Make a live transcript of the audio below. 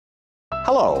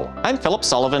Hello, I'm Philip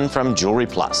Sullivan from Jewellery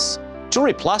Plus.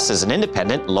 Jewellery Plus is an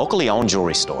independent, locally owned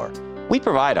jewelry store. We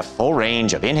provide a full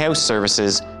range of in-house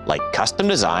services like custom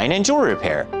design and jewelry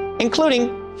repair,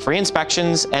 including free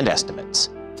inspections and estimates.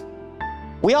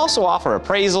 We also offer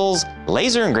appraisals,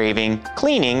 laser engraving,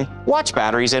 cleaning, watch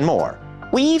batteries, and more.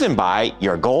 We even buy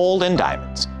your gold and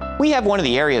diamonds. We have one of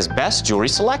the area's best jewelry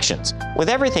selections, with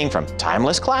everything from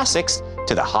timeless classics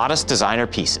to the hottest designer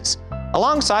pieces,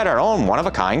 alongside our own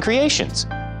one-of-a-kind creations.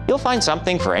 You'll find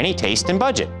something for any taste and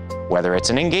budget, whether it's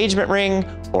an engagement ring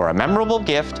or a memorable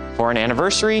gift for an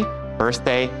anniversary,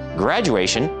 birthday,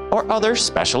 graduation, or other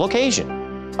special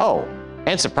occasion. Oh,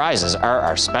 and surprises are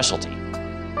our specialty.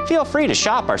 Feel free to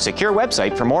shop our secure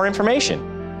website for more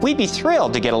information. We'd be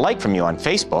thrilled to get a like from you on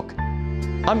Facebook.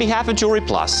 On behalf of Jewellery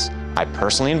Plus, I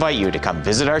personally invite you to come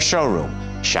visit our showroom,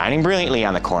 shining brilliantly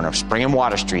on the corner of Spring and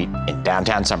Water Street in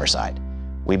downtown Summerside.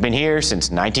 We've been here since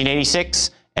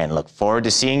 1986 and look forward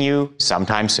to seeing you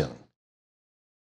sometime soon.